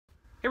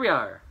Here we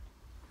are.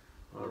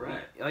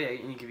 Alright. Oh yeah,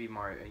 you can be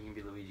Mario. You can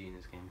be Luigi in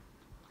this game.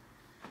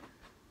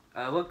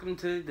 Welcome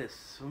to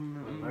this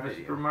video.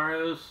 Super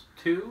Mario's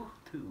 2?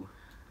 2.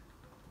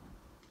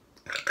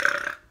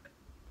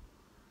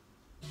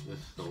 This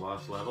is the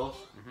Lost Levels?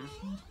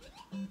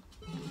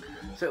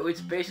 So it's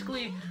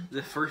basically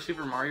the first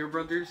Super Mario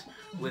Brothers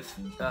with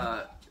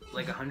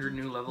like 100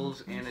 new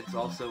levels, and it's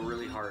also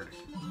really hard.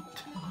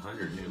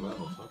 100 new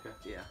levels, okay.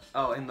 Yeah.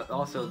 Oh, and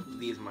also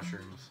these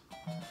mushrooms.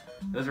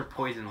 Those are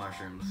poison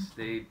mushrooms.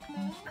 They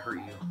hurt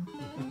you.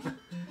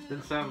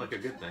 Doesn't sound like a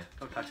good thing.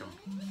 Don't touch them.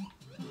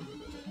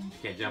 You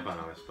can't jump on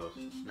them, I suppose.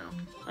 No.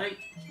 Hey!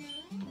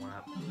 One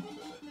up.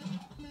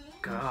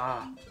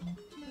 Gah.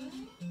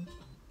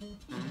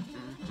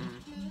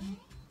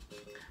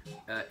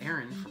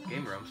 Aaron from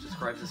Game Grumps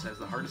describes this as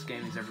the hardest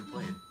game he's ever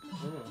played.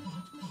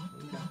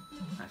 Okay.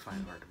 I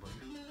find it hard to believe.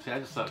 See, I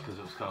just thought because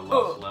it was called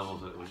Lost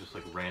Levels that it was just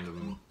like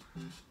random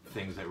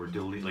things that were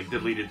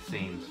deleted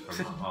scenes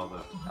from all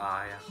the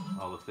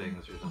all the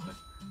things or something.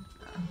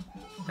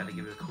 Gotta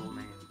give it a cool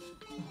name.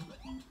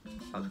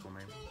 That's a cool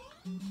name.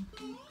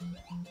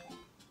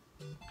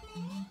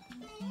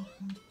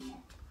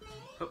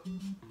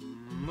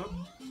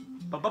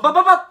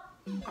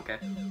 Okay.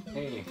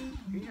 Hey.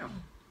 Here you go.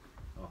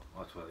 Oh,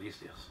 that's what these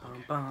deals.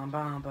 Okay. I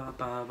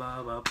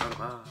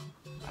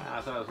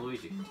thought it was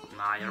Luigi.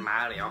 Nah, you're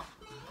Mario.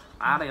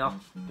 Mario.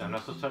 Do I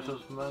not supposed to touch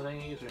those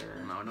thingies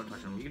or? No, don't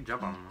touch them. You can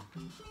jump on them.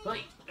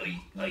 Hey.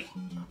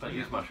 But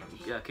use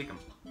mushrooms. Yeah, kick them.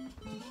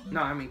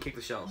 No, I mean kick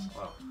the shells.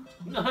 Wow.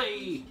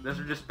 Hey. Those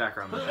are just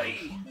background mushrooms.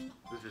 Hey.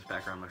 Those are just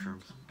background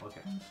mushrooms.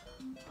 Okay.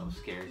 I was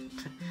scared.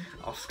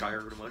 I'll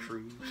scare the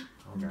mushrooms.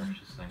 Oh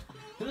gosh, this thing.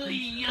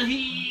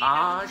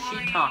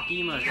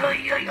 Shiitake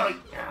mushrooms.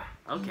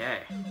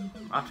 Okay.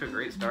 Off to a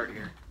great start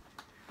here.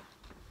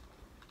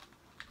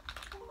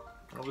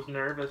 I was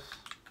nervous.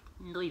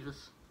 Leave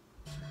us.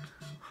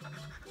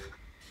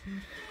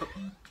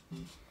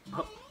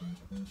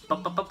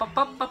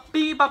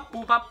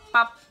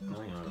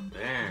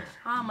 There.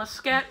 I'm a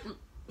scat.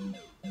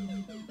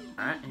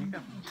 Alright, here you go.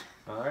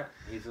 Alright,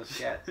 he's a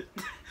scat.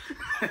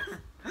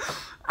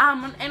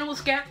 I'm an animal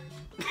scat.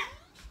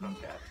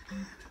 Okay.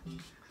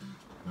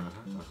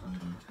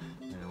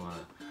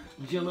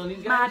 Jump on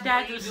these guys. My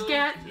dad's a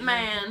scat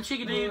man.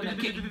 Chickadee.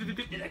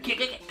 Kick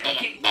it.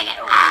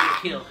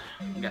 Killed.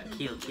 You got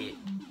killed, kid.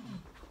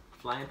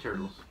 Flying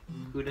turtles.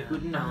 Who'd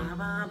have known?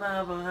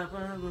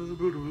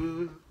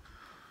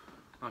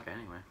 Okay,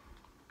 anyway.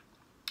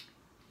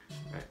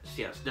 Alright,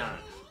 see how it's done.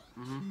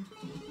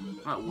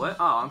 What?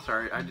 Oh, I'm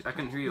sorry. I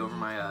couldn't hear you over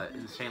my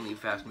insanely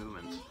fast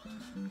movements.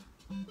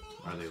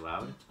 Are they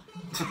loud?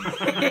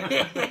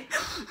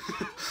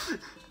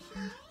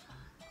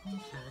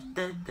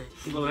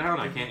 Slow down,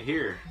 I can't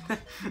hear.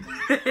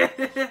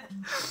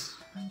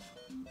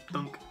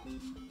 Dunk.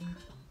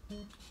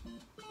 You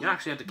don't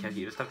actually have to catch it,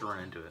 you just have to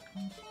run into it.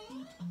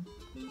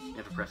 You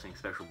have to press any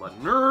special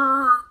button.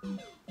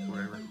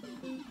 Whatever.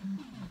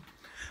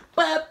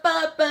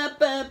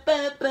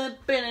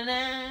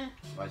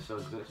 Why so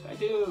exist? I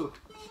do!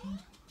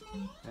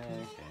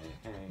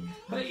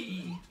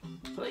 Hey!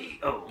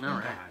 Oh,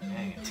 alright. God,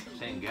 dang it.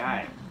 Same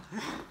guy.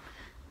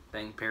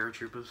 Bang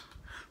paratroopers.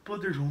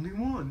 But there's only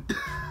one.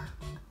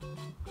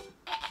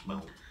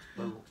 Boom,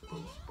 boom,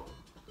 boom, boom.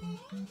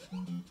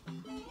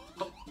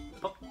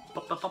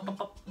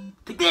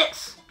 Take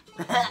this!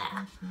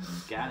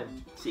 Got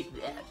him. Take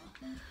that.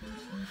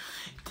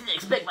 Didn't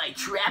expect my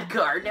trap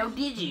card, now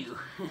did you?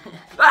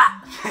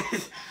 Ah!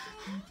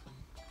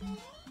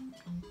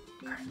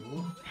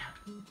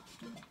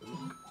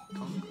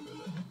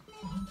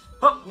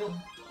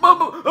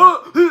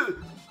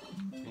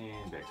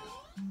 And back up.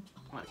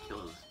 I want to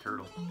kill this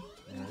turtle.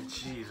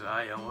 Jeez,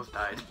 I almost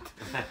died.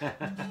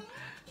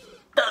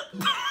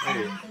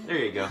 There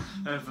you go.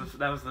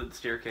 That was the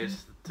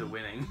staircase to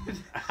winning.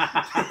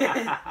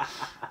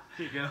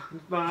 Here you go.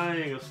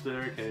 Buying a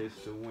staircase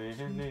to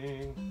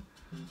winning.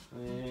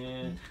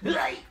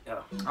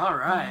 Oh.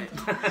 Alright.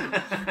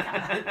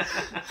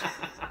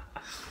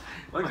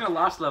 Look at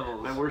Lost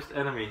Levels. My worst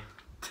enemy.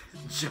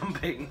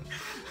 Jumping.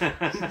 I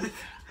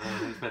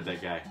just met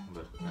that guy,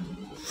 but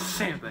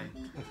same thing.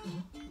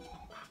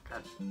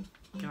 God,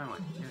 get my way.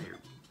 Get here.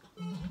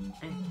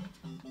 Hey.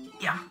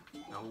 Yeah.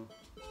 No.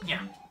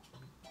 Yeah.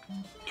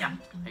 Yeah.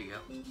 There you go.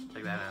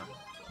 Check that out.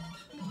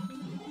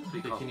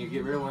 Hey, can you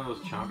get rid of one of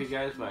those chompy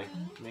guys by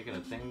making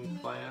a thing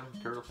fly out?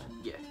 Turtle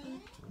thing? Yeah.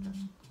 Okay.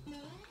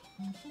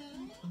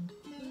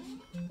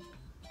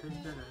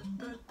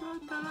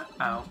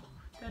 Ow.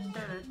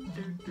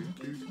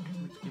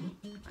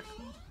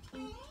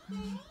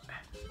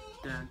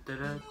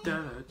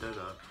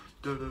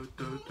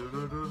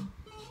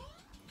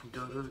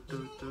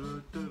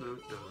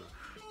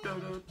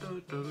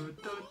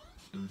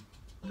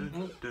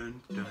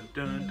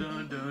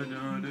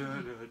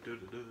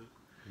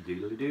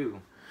 Doodly-doo.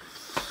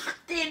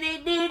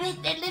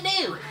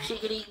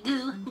 Shiggity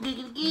goo,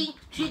 giggity gee,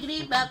 shiggity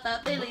bop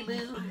bop billy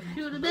boo,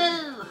 doodle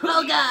boo.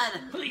 Oh God!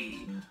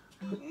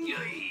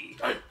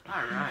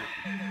 Alright.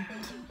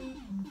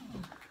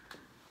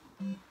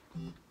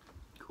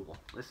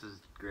 This is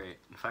great.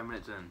 5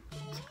 minutes in.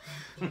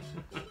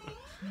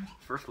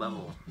 First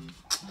level.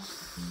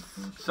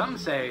 Some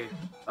say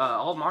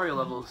all Mario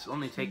levels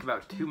only take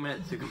about 2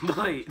 minutes to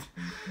complete.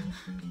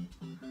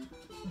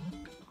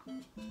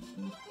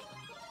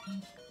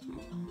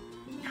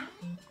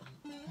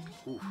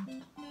 Oof.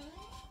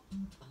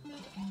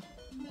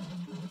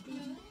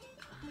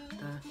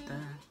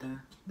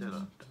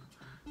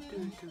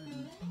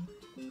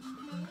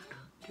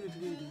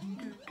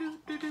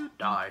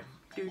 Die.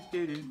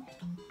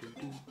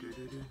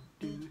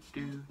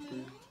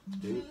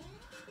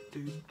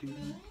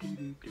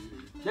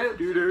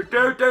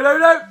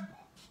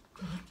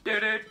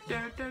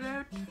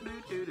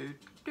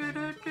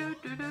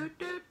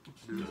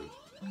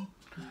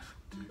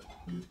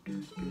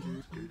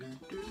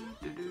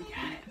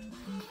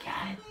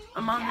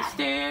 I'm on the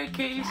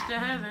staircase to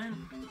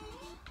heaven.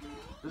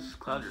 Those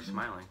clouds are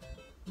smiling.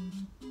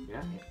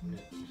 Yeah? You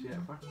see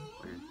that far?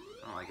 Weird.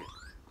 I don't like it.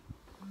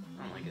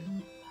 I don't like it.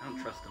 I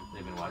don't trust them.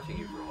 They've been watching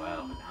you for a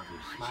while, but now they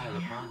smile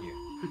upon you.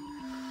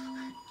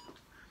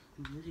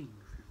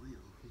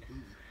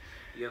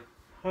 Yep.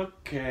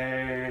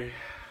 Okay.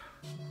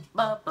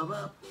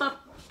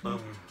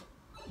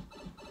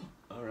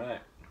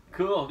 Alright.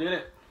 Cool, did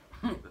it.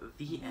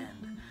 The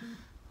end.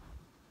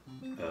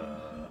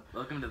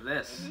 Welcome to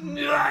this.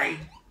 Yeah.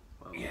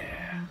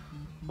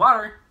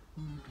 Water!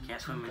 You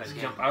can't swim in Can this I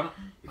game. jump on it?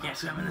 You can't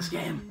swim in this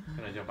game.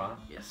 Can I jump on it?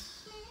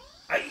 Yes.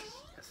 Hey.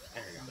 Yes.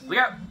 There we go. Look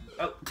out!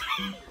 Oh.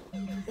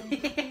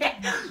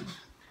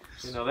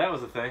 You know, that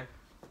was a thing.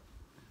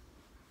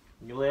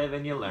 You live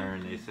and you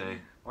learn, they say.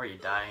 Or you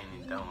die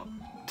and you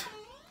don't.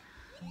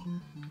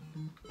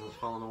 Don't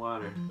fall in the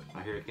water.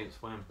 I hear it can't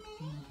swim.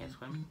 Can't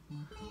swim?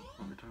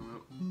 What are we talking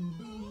about?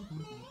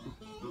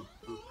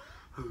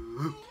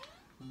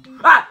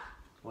 Ah!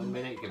 1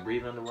 minute you can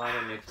breathe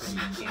underwater, next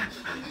minute you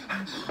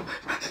can't swim.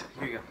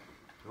 Here you go.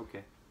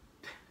 Okay.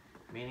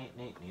 Neat.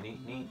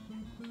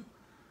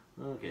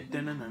 Okay.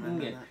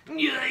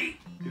 Yay!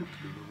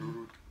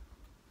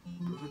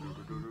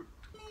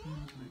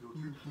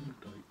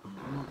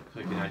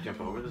 So can I jump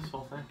over this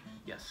whole thing?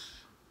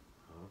 Yes.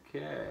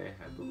 Okay,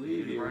 I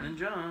believe you. Run and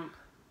jump.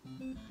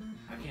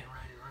 I can't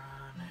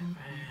run.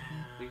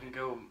 We can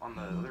go on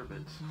the other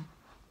bits.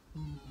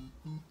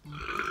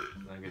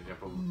 I can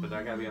jump over, but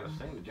I gotta be on this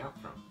thing to jump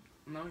from.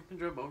 No, you can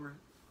jump over it.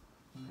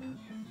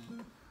 Okay.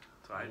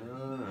 So I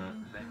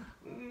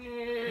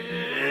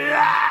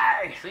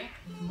see?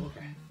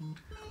 Okay.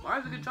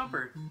 Mario's a good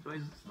jumper.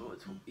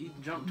 He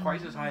can jump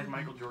twice as high as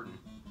Michael Jordan.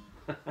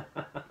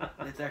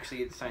 It's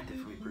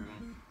scientifically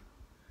proven.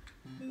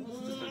 It's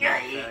just a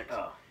fact.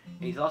 Oh.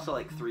 And he's also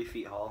like 3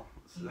 feet tall.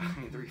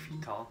 3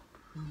 feet tall.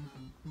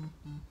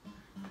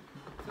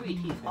 3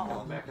 teeth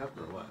fall back up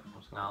or what?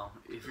 What's going on?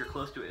 No, if you're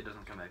close to it, it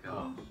doesn't come back up.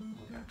 Oh,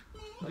 okay.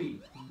 Hey.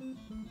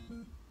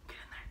 Get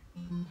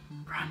in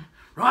there.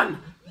 Run!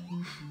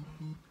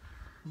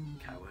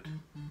 Coward.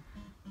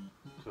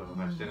 So if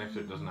I stay next to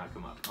it, it does not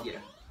come up. Okay.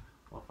 Yeah.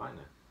 Well, fine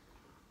then.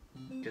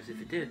 Because if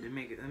it did, it'd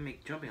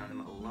make jumping on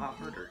them a lot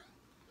harder.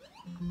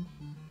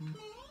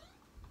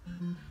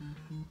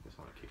 Just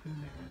want to kick that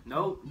thing, right?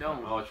 No,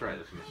 don't. Oh, that's right.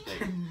 That's a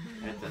mistake.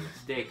 That's a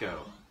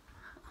mistake-o.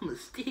 I'm gonna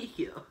steal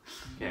you.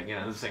 Okay, get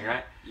on this thing,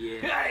 right?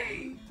 Yeah.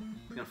 Hey!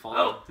 It's gonna fall.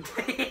 Oh!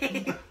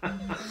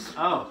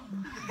 Oh!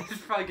 I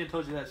just probably could have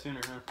told you that sooner,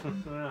 huh?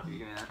 Yeah. You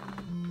give me that.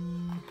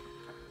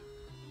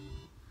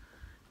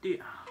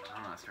 Dude,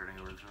 I'm not starting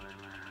over. The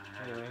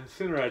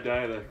sooner I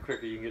die, the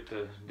quicker you can get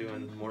to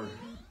doing more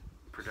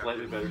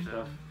slightly better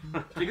stuff.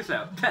 Check us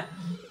out.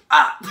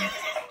 Ah!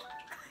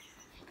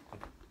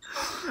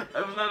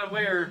 I was not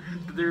aware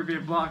that there would be a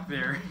block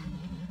there.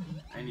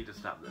 I need to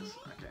stop this.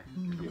 Okay.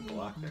 There'd be a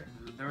block there.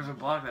 There was a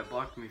block that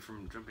blocked me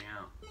from jumping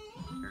out.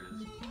 Here it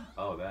is.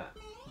 Oh, that.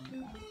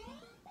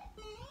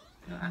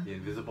 Yeah. The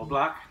invisible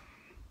block?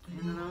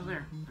 And then I was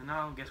there. And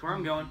now, guess where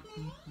I'm going?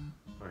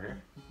 Over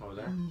here? Over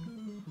there?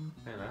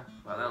 Hey, there.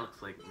 Wow, that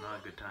looks like not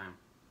a good time.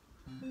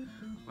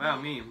 Wow,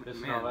 me.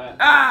 Missing Man. all that.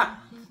 Ah!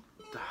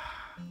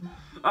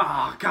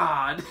 Oh,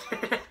 God.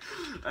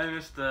 I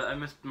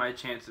missed my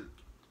chance at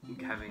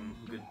having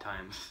good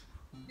times.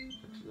 It's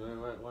the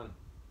right one.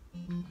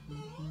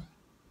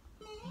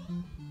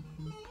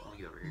 I'll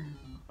get over here.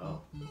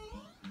 Oh.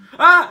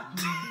 Ah!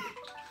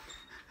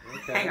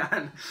 Okay. Hang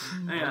on.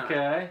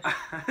 Okay.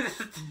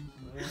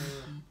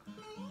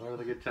 When are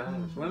the good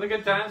times? When are the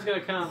good times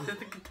gonna come? The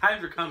good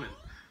times are coming.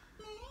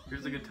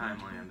 Here's the good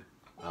time land.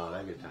 Oh,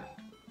 that good time.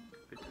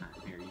 Good time.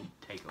 Here, you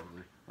take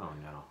over. Oh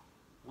no.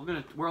 We're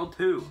gonna World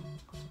 2.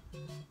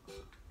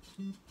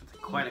 It's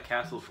quite a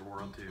castle for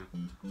World 2.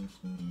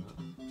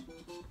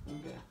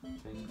 Okay.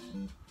 Things.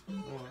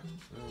 Alright.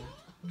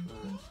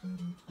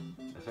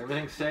 Is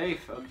everything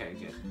safe? Okay,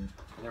 good.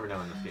 I never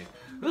know in this game.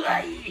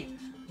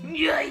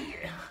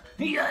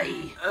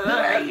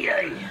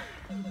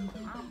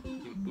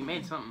 You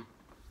made something.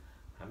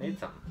 I made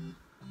something.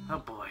 Oh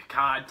boy,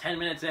 God, 10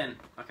 minutes in.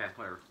 Okay,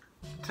 whatever.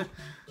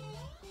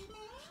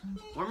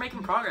 We're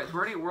making progress. We're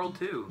already at World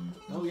 2.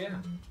 Oh yeah.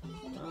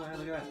 Oh,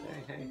 look at that.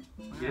 Hey.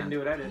 You didn't do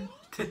what I did.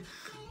 No,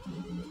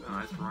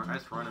 I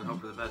just run and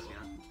hope for the best, you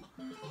know?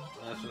 Well,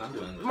 that's what I'm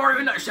doing. Mario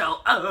in a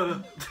nutshell!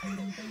 Nothing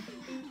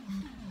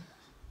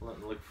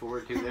to look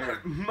forward to there.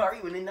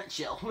 Mario in a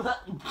nutshell. Boop,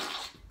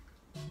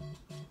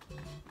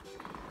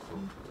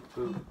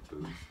 boop,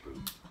 boop,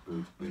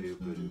 boop, boop,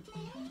 boop.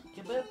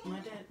 Yeah, but my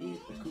dad is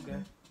a cool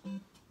guy.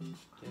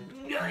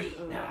 I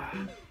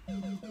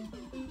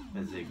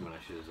zigged when I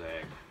should have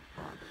zagged.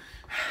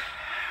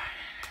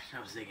 No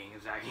zigging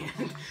and zagging.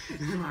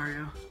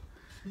 Mario.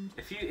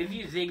 If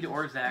you zigged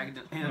or zagged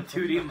in a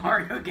 2D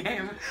Mario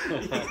game.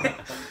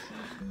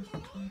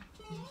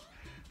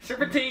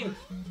 Serpentine!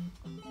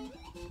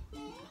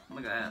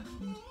 Look at that.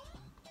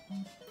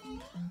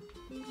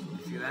 You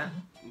see that?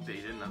 But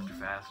you didn't after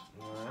fast.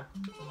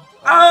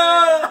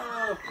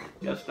 Oh!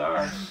 Got a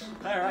star.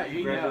 Alright, here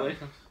you go.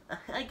 Congratulations.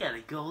 I got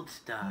a gold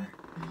star.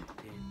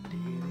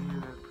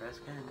 Press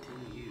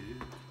continue.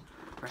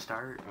 Press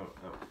start. Oh.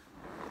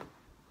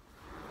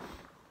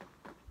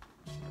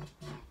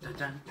 Dun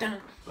dun dun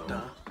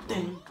dun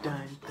dun dun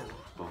dun.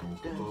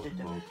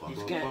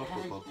 It's got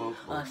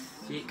a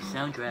sick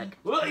soundtrack.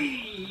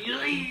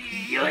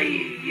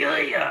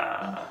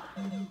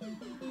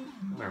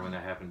 Remember when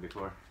that happened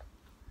before?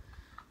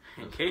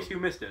 In case you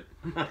missed it.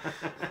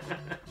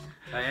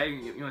 Yeah,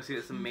 you want to see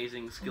this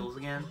amazing skills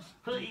again?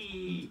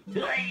 Check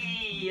that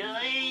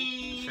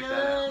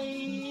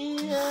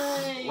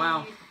out.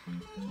 Wow.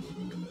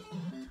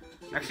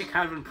 I'm actually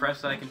kind of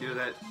impressed that I can do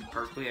that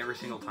perfectly every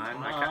single time.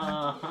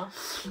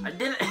 I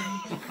did it. I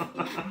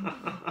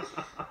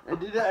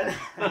did that.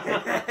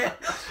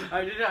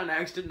 I did it on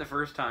accident the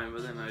first time,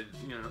 but then I,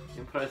 you know,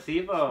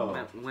 Impressivo.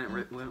 went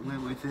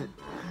with it.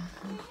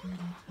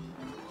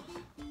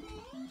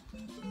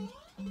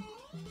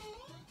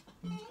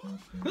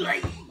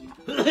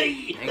 There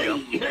you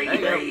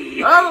go.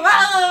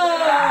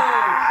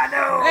 Oh,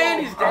 no!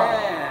 And he's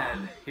dead.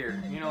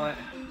 Here, you know what?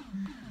 I'm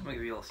gonna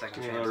give you a little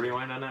second chance.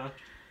 Rewind on that one?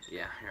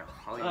 Yeah, here.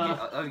 I'll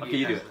give okay,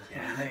 you do it.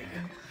 Yeah, there you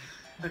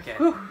go. Okay.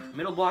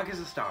 Middle block is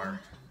a star.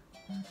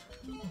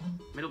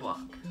 Middle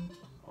block.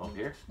 Oh,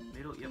 here?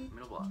 Middle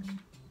block.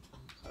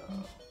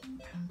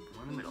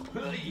 One in the middle.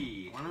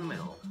 Hey. One in the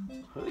middle.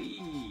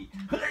 Hey.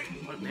 There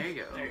you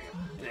go. There you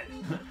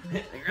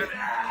go.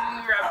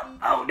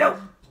 Oh, no!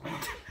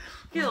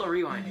 Get a little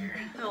rewind here.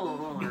 A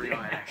little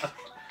rewind, actually.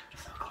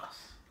 So close.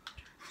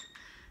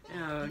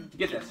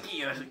 Get this.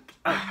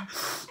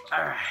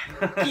 Alright.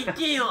 Get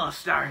you a little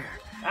star here.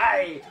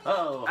 Hey!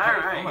 Oh,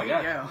 Alright, oh my here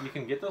god. you go. You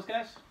can get those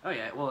guys? Oh,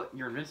 yeah. Well,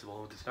 you're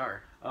invincible with the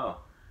star. Oh.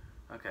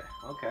 Okay.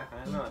 Okay, I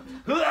didn't know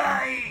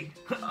it.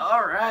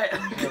 Alright.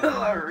 Get a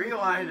little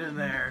rewind in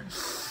there.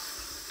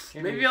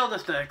 Maybe I'll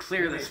just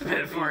clear this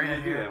bit for you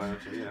here.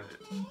 Yeah.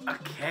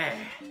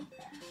 Okay.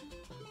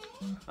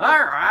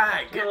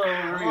 Alright, get a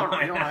little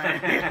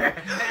rewind here.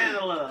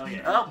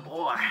 Okay. Oh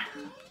boy.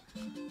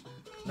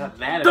 Not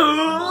that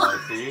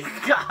of see?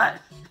 God.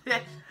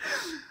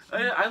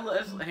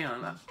 Hang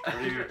on.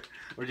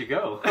 Where'd you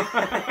go?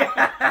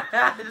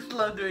 I just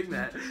love doing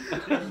that.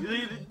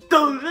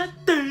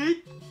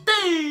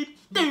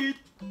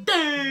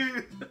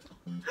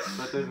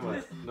 But then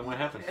what? Then what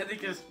happened? I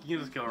think you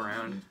just go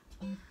around.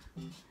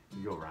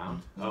 You go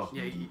around? Oh.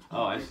 Yeah.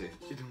 Oh, I see.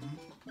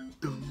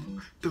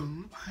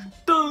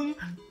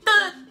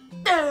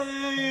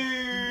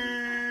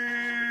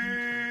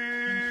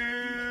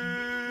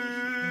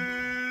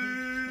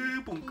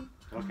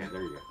 Okay,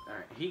 there you go.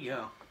 Alright, here you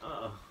go.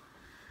 Uh-oh.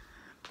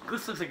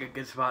 This looks like a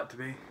good spot to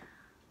be.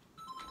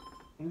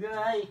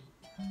 Nice.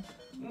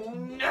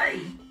 Ooh,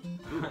 nice.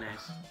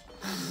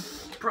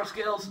 Pro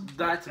skills,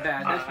 that's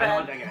bad. That's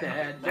bad.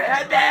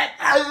 Bad.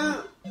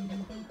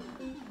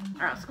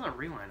 Alright, let's go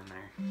rewind in there.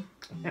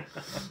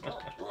 A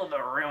little bit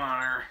of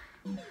rewinder.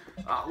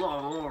 A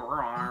little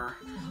rewinder.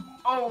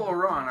 Oh,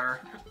 rewinder.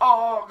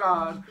 Oh,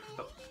 God.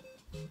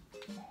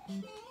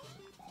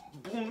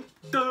 Boom.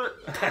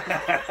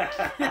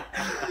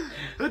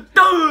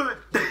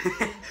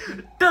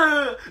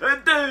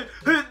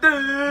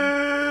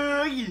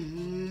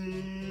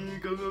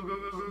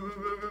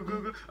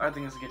 I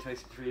think it's a good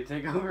place for you to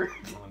take over.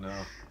 Oh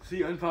no.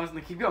 See, unpause and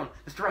then keep going.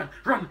 Just run.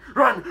 There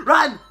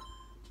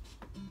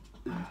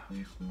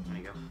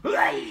you go.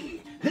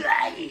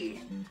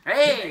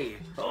 Hey!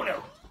 Oh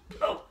no.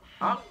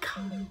 Oh,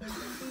 God.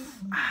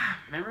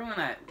 Remember when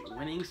that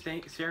winning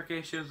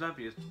staircase shows up?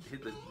 You just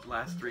hit the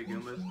last 3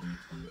 Goombas?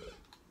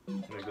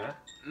 Like that?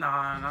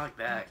 Nah, not like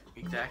that.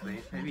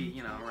 Exactly. Maybe,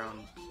 you know,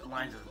 around the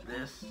lines of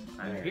this.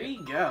 Here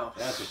you go.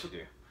 That's what you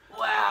do.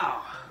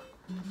 Wow.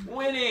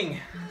 Winning!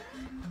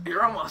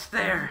 You're almost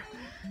there.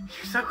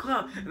 You're so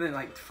close. And then,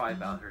 like, 5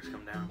 Bowsers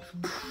come down.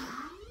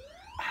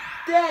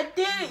 Dad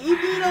did it! You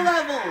beat a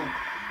level!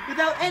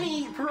 Without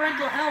any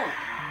parental help!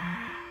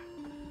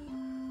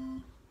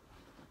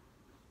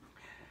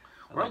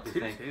 I like to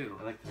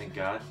thank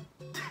God.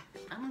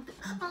 I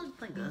don't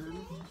think God.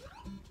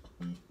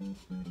 And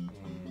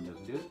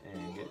doesn't do it,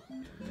 and get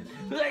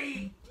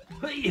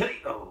it.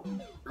 Oh.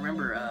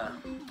 Remember,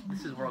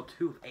 this is World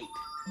 2 of 8.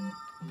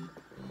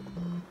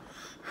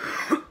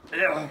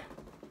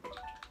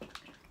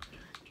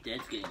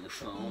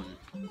 phone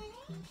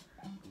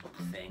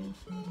thing.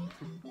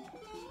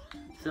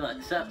 So,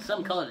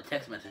 some call it a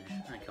text message.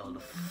 I call it a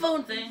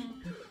phone thing.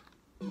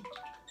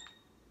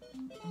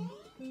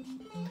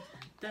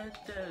 Don't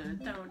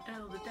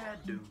tell the dad.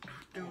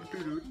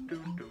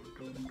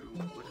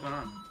 What's going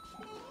on?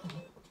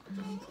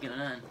 What's going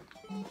on?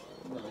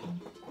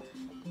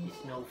 You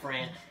snow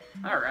friend.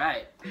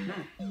 Alright.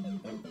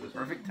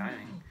 Perfect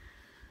timing.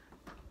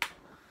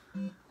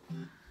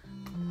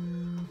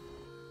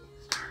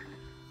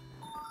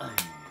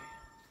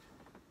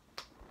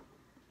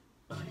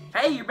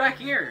 Hey, you're back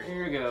here.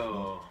 Here we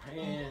go.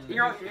 And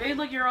Hey,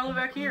 look, you're all the way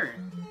back here.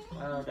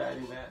 Why did I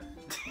do that?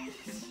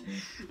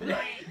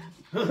 Hey,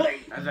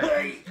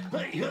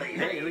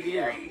 look at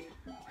you.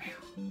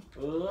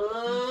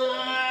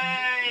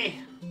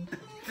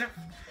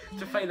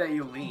 It's a fight that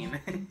you lean.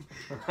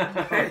 When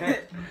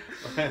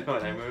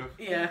I move?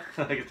 Yeah.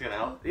 Like it's gonna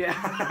help? Yeah.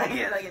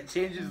 Yeah, like it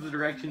changes the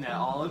direction at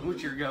all in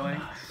which you're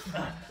going.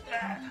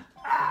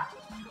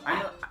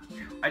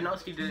 I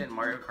noticed you did it in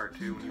Mario Kart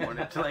too when you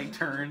wanted to like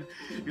turn.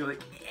 You're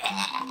like,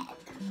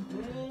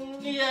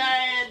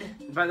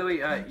 By the way,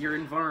 your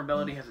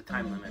invulnerability has a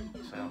time limit,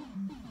 so.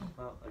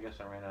 Well, I guess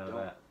I ran out of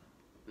that.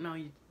 No,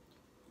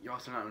 you're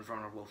also not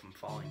invulnerable from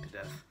falling to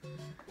death.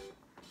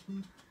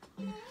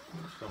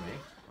 So me?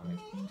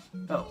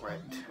 Oh, right.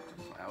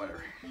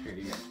 Whatever. Here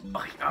you go.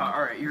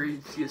 Alright,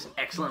 you see this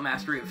excellent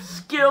mastery of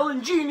skill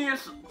and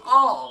genius.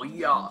 Oh,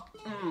 yeah.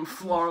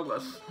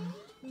 Flawless.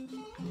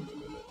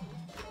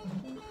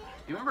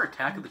 You remember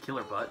Attack of the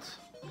Killer Butts?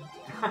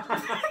 Yeah,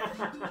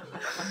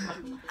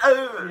 a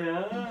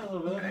little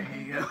bit. There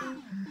you go.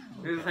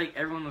 It was like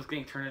everyone was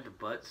getting turned into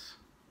butts.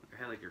 They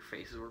had like your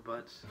faces were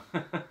butts.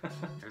 There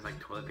was like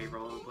toilet paper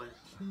all over the place.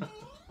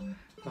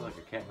 Sounds like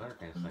a Cat and Hunter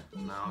kind of thing.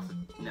 No, it's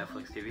a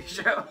Netflix TV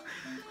show.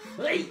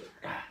 Hey!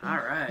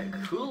 Alright,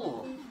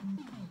 cool.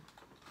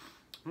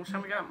 How much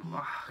time we got?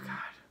 Oh,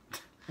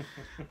 God.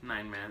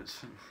 9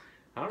 minutes.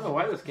 I don't know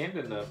why this game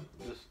didn't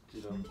just,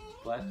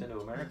 blast into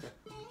America.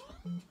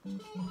 There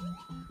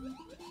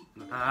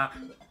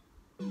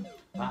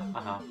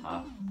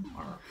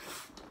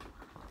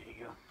you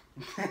go.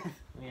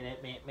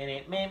 Minute.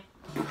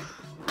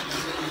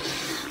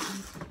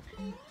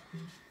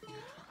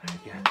 I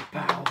got the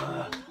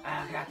power.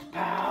 I got the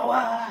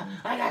power.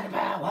 I got the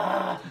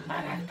power.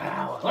 I got the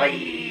power. Oh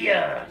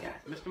yeah!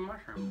 Mr.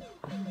 Mushroom.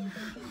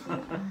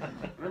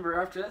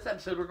 Remember, after this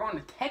episode, we're going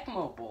to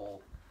Tecmo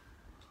Bowl.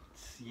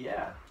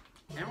 Yeah.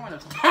 Everyone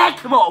knows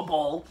Tecmo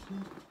Bowl.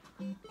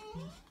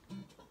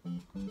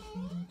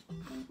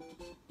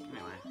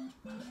 Anyway.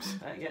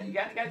 You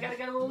gotta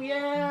go,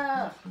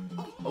 yeah!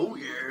 Oh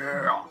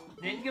yeah!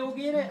 Didn't go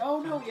get it?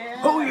 Oh no,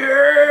 yeah! Oh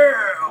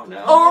yeah! Oh,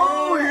 no.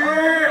 Oh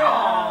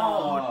yeah!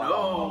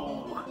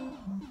 Oh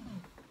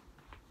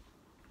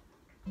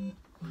no!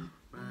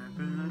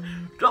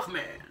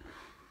 Duffman!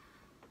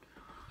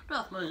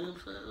 Duffman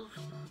says,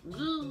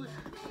 good.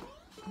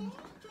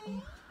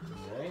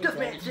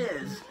 Duffman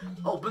says,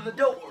 open the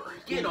door,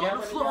 get on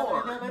the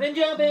floor. And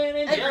jumping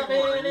and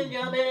jumping and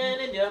jumping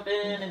and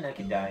jumping and I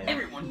keep dying.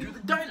 Everyone do the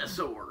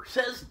dinosaur,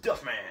 says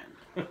Duffman.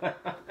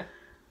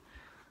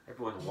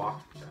 Everyone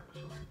walks the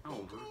dinosaur.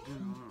 Oh,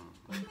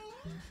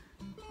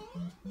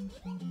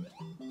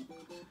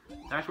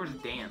 dinosaurs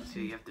dance,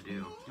 you have to do.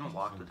 You don't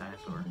walk the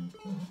dinosaur.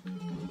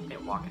 You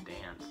can't walk a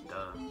dance,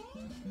 duh.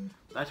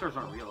 Dinosaurs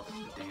aren't real, it's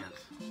just a dance.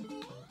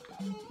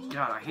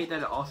 God, I hate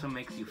that it also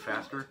makes you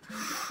faster.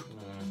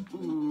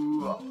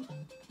 Ooh.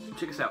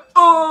 Check us out.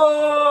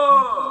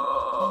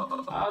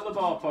 Oh! Out of the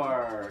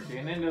ballpark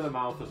and into the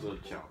mouth of the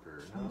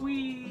chopper. No.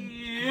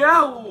 Wee!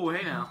 Oh,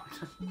 hey now.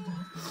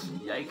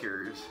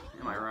 Yikers.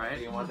 Am I right?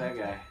 You don't want that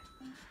guy.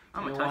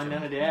 I'm you gonna don't touch want him.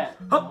 none of that.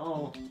 Hup.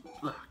 No.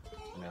 Look.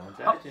 Don't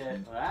touch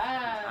it.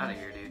 Ah. Out of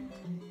here, dude.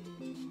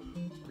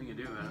 What are you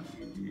gonna do about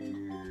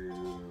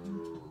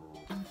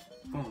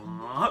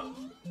it?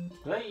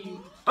 Hey.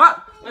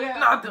 Ah! Yeah.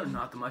 Not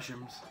the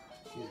mushrooms.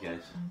 These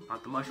guys.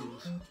 Not the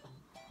mushrooms.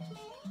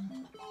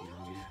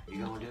 You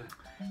gonna do it?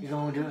 You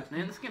gonna do it?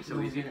 Man, this game's so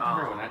You easy.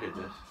 remember when I did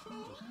this? It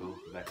was cool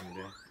back in the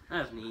day.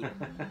 That was neat.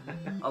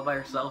 All by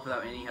yourself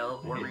without any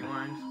help or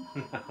rewinds.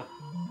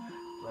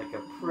 Like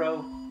a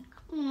pro.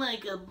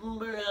 Like a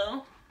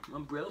bro. A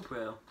bro.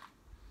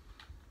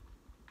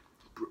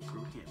 Bro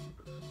can't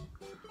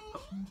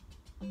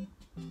beat this.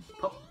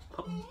 Pop.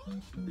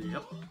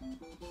 Yep.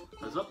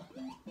 What's up?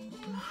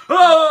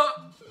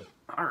 Ah!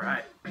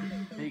 Alright.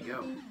 There you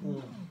go.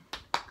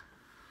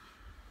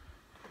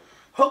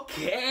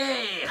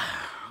 Okay.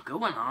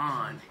 Going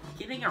on.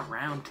 Getting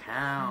around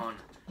town.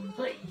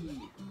 Hey.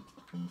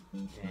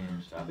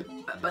 And stop it.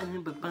 And stop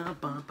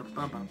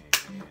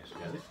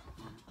it.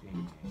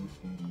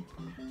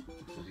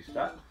 Does he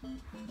stop?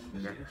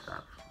 Does he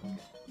stop?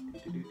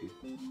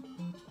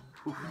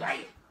 Okay.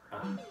 Hey!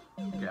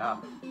 Good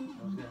job. I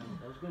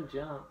was gonna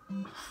jump.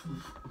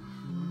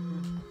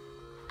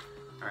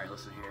 Alright,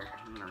 listen here.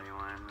 I'm gonna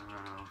rewind. I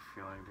don't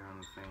feel like doing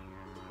the thing.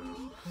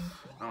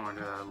 I don't want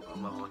to do that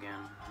level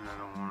again. I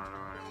don't want to do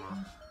it anymore.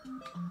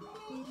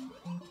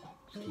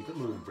 Just keep it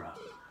moving, bro.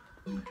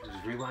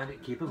 Just rewind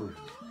it, keep it moving.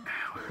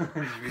 Just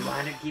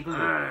rewind it, keep it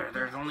moving.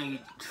 There's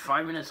only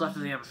 5 minutes left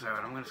of the episode.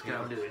 I'm gonna skip.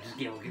 Don't do it. Just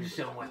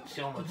show them what's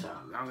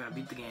up. I'm gonna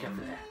beat the game. Look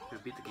for that. I'm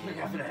gonna beat the game. Look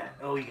out for that.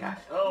 Oh, you got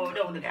it. Oh,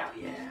 don't look out.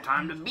 Yeah.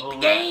 Time to beat the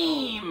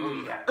game. Oh,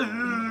 you got it.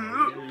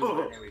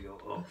 There we go.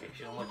 Okay,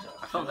 show them what's up.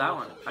 I felt that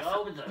one.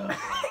 Show them what's up.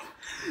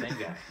 Same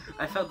guy.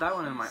 I felt that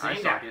one in my eye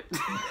socket.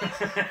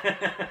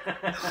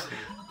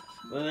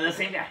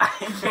 Same guy. I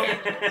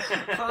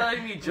thought that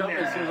made me jump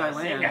as soon as I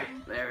land.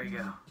 There we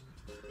go.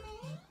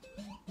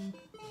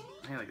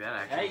 I like that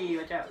actually. Hey,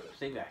 watch out.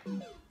 Same guy.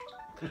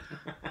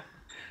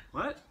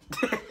 What?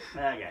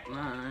 That guy.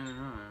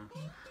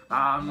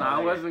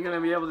 I wasn't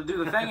gonna be able to do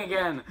the thing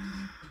again.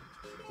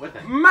 What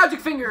thing? Magic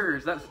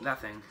fingers! That's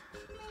that thing.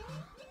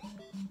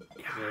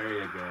 Yeah. There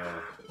you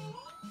go.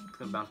 It's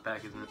gonna bounce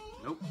back, isn't it?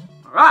 Nope.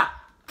 Ah!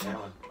 That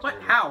one. What?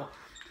 How?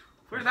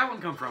 Where did that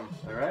one come from?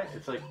 Alright,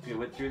 it's like you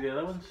went through the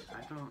other ones?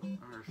 I don't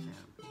understand.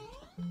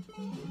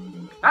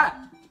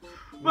 Ah!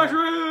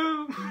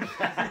 Mushroom!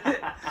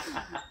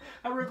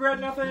 I regret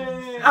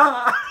nothing!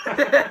 Ah!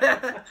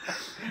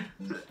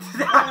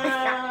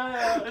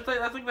 That's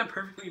like the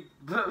perfectly...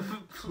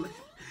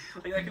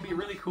 like, that could be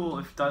really cool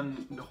if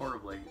done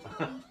horribly.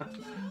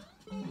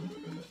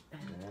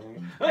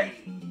 Hey!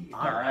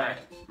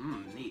 Alright.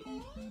 Neat.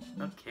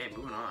 Okay,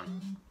 moving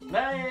on.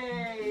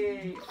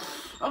 Hey!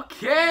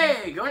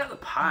 Okay, going down the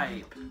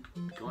pipe.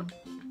 Going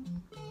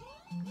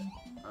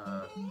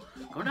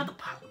down the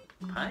pipe?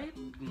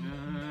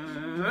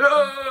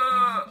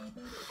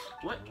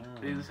 What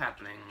is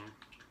happening?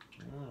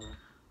 I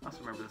also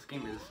remember this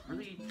game is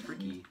really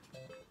tricky.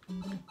 Oh,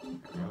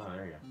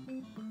 there you go.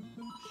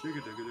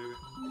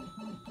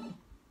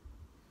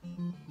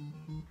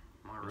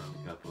 My room.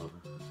 A couple of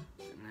them.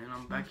 And then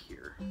I'm back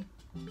here.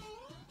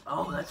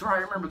 Oh, that's right,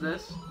 I remember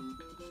this.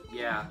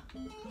 Yeah.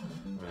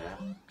 Yeah.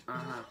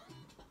 Uh-huh.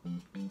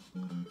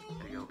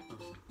 There you go.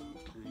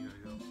 There you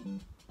go.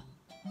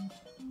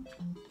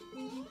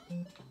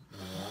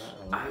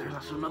 There's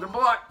also another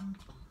block.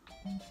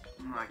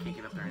 Oh, I can't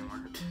get up there anymore.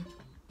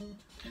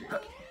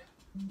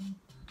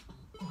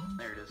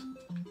 There it is.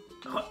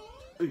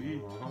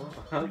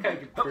 I like how you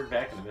can turn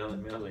back in the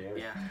middle of the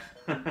area.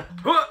 Yeah.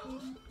 Well,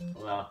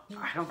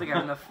 I don't think I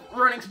have enough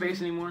running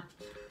space anymore.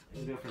 You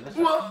can do it from this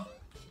side. Whoa!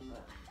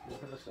 Do it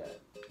from this side.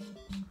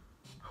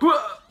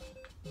 Whoa!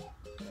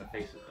 Gotta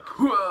face it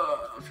though.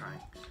 Whoa! I'm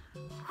trying.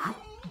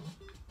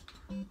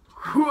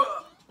 Whoa!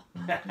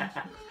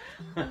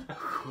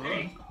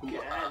 Hey,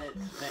 got it,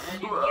 man.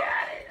 You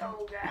got it.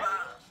 Oh, God.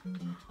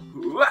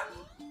 What?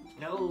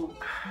 No.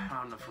 I don't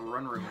have enough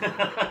run room.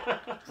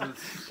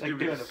 Like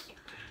doing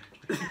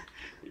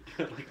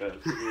like a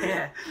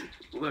yeah.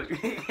 Look.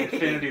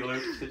 infinity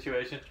loop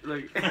situation.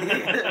 Look.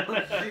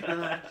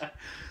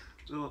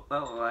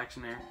 little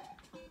action there.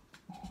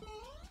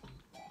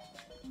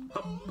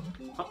 Hop,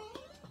 hop,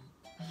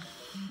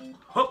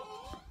 hop.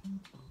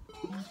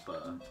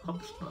 Hoopspa,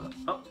 hopspa,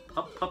 hop,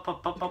 hop, hop,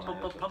 hop, hop, hop,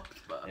 hop, hop,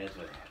 hopspa. That's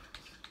what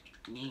happens.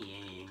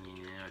 Yeah.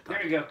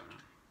 There you go.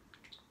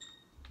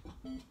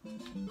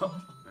 Hop.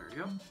 There we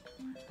go.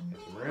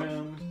 Got some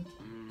room.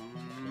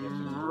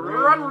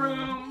 Run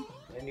room.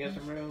 And you got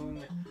some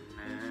room.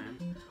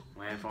 And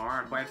wait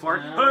for it, wait for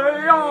it. Hey,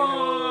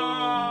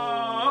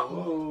 Whoa,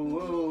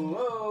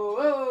 whoa,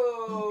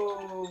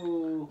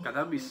 whoa. God,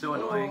 that would be so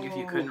annoying if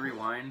you couldn't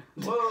rewind.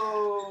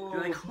 Whoa.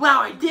 You're like,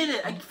 wow, I did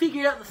it! I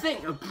figured out the thing!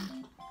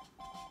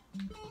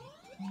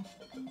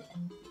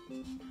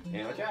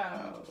 Hey, watch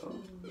out! Oh,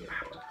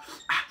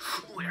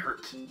 Ooh, it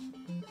hurts.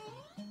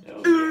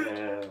 Oh,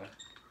 yeah.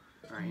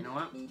 Alright, you know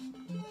what?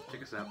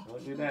 Check us out.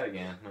 Don't do that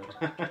again.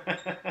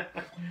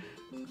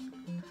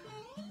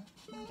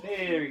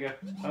 Hey, there we go.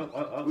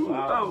 Oh,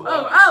 wow.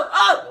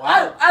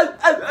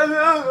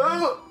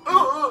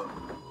 Oh!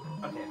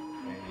 Okay,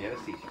 and you have a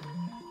seizure.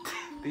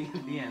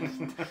 The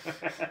end.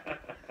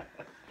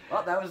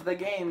 Well, that was the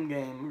game.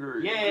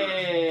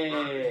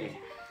 Yay!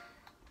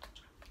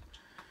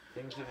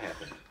 Things have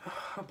happened.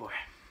 Oh boy.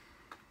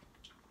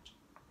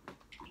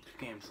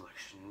 Game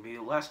selection. The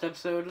last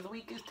episode of the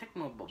week is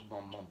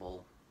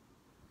Technobubble.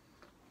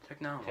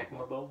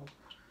 Technobubble?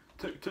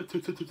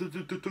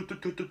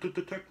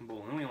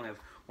 Technobubble. And we only have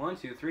 1,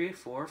 2, 3,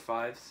 4,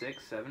 5,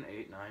 6, 7,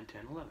 8, 9,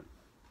 10, 11.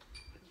 I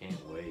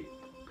can't wait.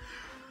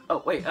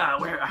 Oh, wait.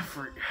 Where? I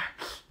forgot.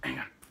 Hang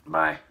on.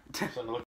 Bye. Something to look